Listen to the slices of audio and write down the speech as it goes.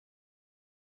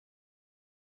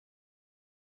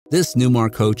This Newmar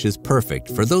coach is perfect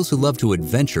for those who love to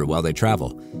adventure while they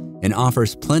travel and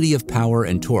offers plenty of power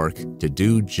and torque to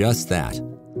do just that.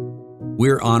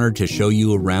 We're honored to show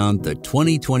you around the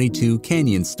 2022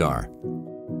 Canyon Star.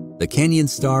 The Canyon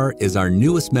Star is our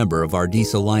newest member of our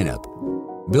diesel lineup.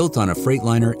 Built on a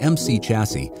Freightliner MC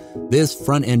chassis, this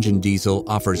front-engine diesel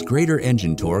offers greater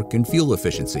engine torque and fuel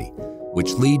efficiency,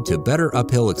 which lead to better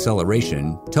uphill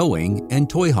acceleration, towing, and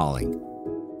toy hauling.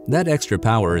 That extra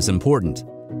power is important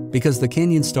because the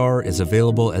Canyon Star is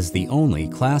available as the only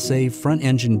Class A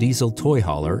front-engine diesel toy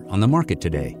hauler on the market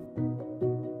today.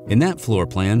 In that floor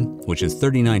plan, which is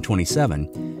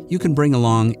 $39.27, you can bring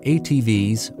along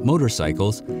ATVs,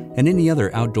 motorcycles, and any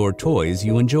other outdoor toys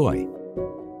you enjoy.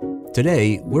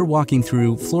 Today, we're walking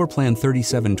through floor plan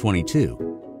 3722,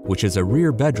 which is a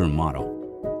rear bedroom model.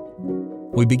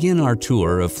 We begin our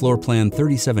tour of floor plan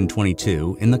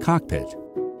 3722 in the cockpit,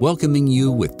 welcoming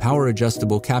you with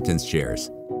power-adjustable captain's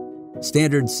chairs.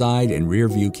 Standard side and rear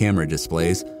view camera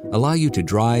displays allow you to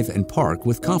drive and park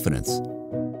with confidence.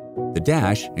 The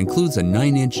dash includes a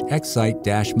 9-inch X-Sight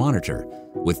dash monitor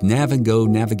with Nav & Go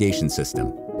navigation system.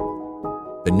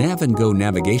 The Nav & Go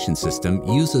navigation system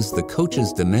uses the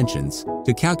coach's dimensions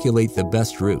to calculate the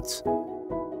best routes.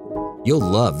 You'll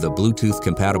love the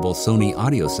Bluetooth-compatible Sony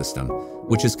audio system,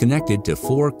 which is connected to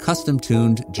 4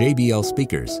 custom-tuned JBL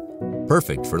speakers,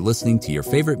 perfect for listening to your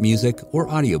favorite music or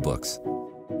audiobooks.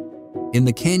 In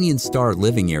the Canyon Star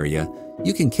living area,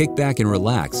 you can kick back and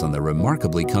relax on the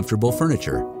remarkably comfortable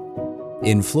furniture.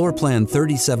 In floor plan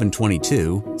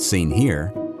 3722, seen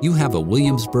here, you have a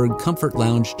Williamsburg Comfort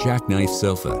Lounge jackknife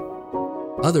sofa.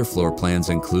 Other floor plans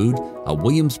include a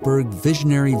Williamsburg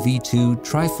Visionary V2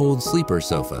 trifold sleeper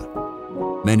sofa.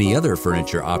 Many other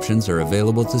furniture options are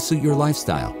available to suit your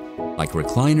lifestyle, like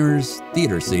recliners,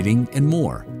 theater seating, and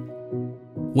more.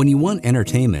 When you want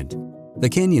entertainment, the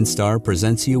Canyon Star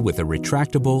presents you with a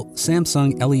retractable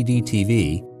Samsung LED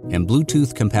TV and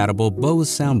Bluetooth-compatible Bose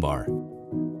soundbar.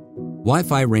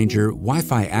 Wi-Fi Ranger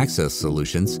Wi-Fi Access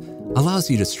Solutions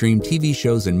allows you to stream TV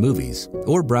shows and movies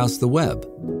or browse the web.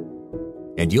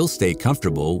 And you'll stay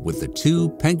comfortable with the 2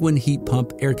 Penguin heat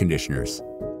pump air conditioners.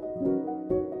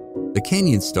 The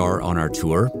Canyon Star on our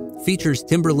tour features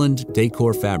Timberland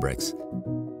Decor fabrics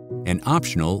and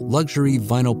optional luxury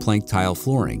vinyl plank tile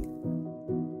flooring.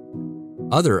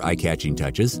 Other eye-catching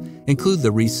touches include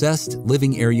the recessed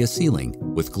living area ceiling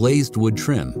with glazed wood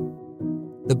trim,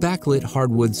 the backlit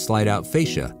hardwood slide-out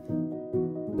fascia,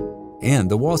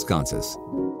 and the wall sconces.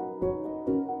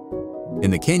 In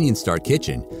the Canyon Star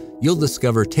kitchen, you'll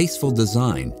discover tasteful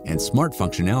design and smart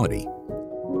functionality.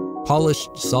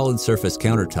 Polished solid surface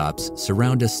countertops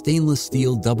surround a stainless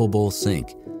steel double bowl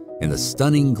sink, and the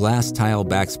stunning glass tile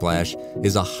backsplash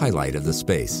is a highlight of the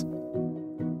space.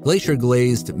 Glacier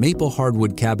glazed maple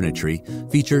hardwood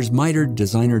cabinetry features mitered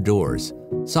designer doors,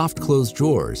 soft closed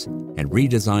drawers, and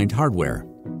redesigned hardware.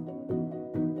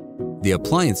 The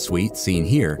appliance suite seen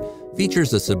here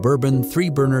features a Suburban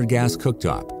 3-burner gas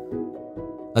cooktop,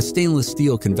 a stainless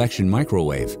steel convection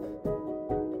microwave,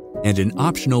 and an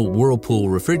optional Whirlpool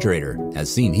refrigerator,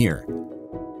 as seen here.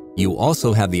 You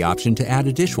also have the option to add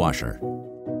a dishwasher.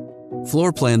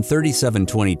 Floor plan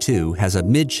 3722 has a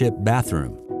midship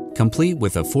bathroom, complete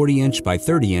with a 40-inch by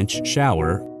 30-inch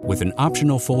shower with an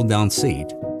optional fold-down seat,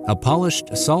 a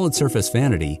polished solid surface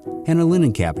vanity, and a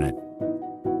linen cabinet.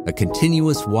 A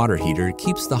continuous water heater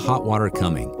keeps the hot water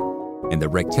coming, and the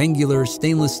rectangular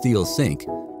stainless steel sink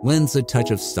lends a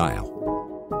touch of style.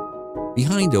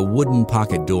 Behind a wooden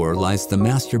pocket door lies the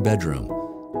master bedroom,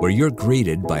 where you're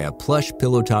greeted by a plush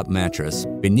pillow-top mattress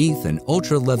beneath an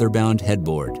ultra-leather-bound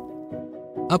headboard.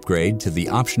 Upgrade to the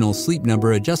optional Sleep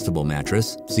Number adjustable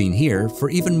mattress, seen here, for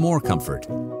even more comfort.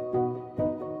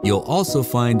 You'll also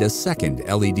find a second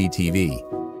LED TV.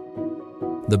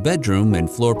 The bedroom in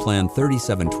floor plan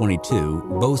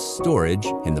 3722 boasts storage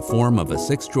in the form of a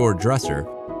 6-drawer dresser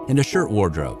and a shirt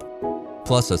wardrobe,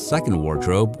 plus a second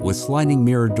wardrobe with sliding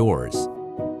mirror doors.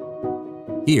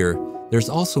 Here, there's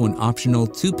also an optional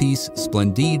 2-piece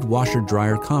Splendide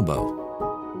washer-dryer combo.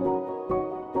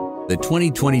 The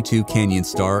 2022 Canyon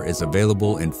Star is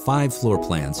available in 5 floor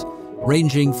plans,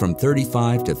 ranging from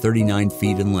 35 to 39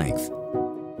 feet in length.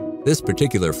 This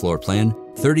particular floor plan,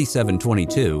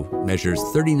 3722, measures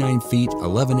 39 feet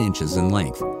 11 inches in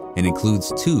length and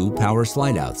includes 2 power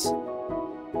slide-outs.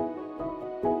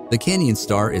 The Canyon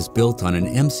Star is built on an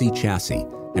MC chassis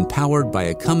and powered by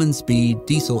a Cummins-B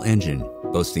diesel engine,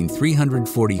 boasting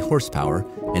 340 horsepower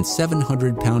and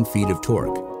 700 pound-feet of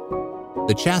torque.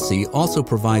 The chassis also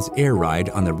provides air ride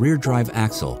on the rear drive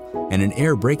axle and an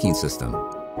air braking system.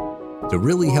 To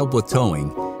really help with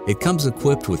towing, It comes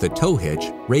equipped with a tow hitch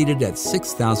rated at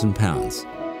 6,000 pounds.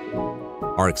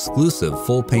 Our exclusive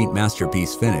full paint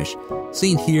masterpiece finish,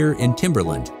 seen here in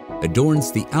Timberland,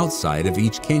 adorns the outside of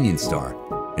each Canyon Star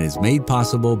and is made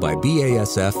possible by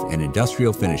BASF and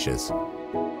Industrial Finishes.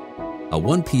 A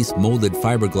one-piece molded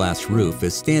fiberglass roof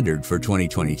is standard for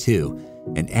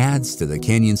 2022 and adds to the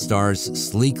Canyon Star's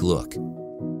sleek look.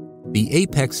 The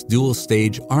Apex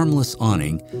dual-stage armless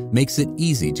awning makes it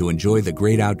easy to enjoy the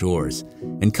great outdoors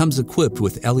and comes equipped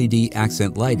with LED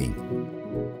accent lighting.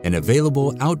 An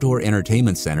available outdoor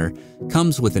entertainment center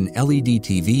comes with an LED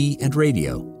TV and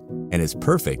radio and is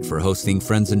perfect for hosting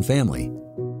friends and family.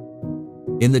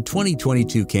 In the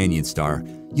 2022 Canyon Star,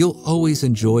 you'll always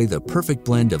enjoy the perfect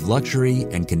blend of luxury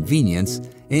and convenience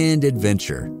and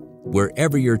adventure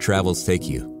wherever your travels take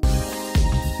you.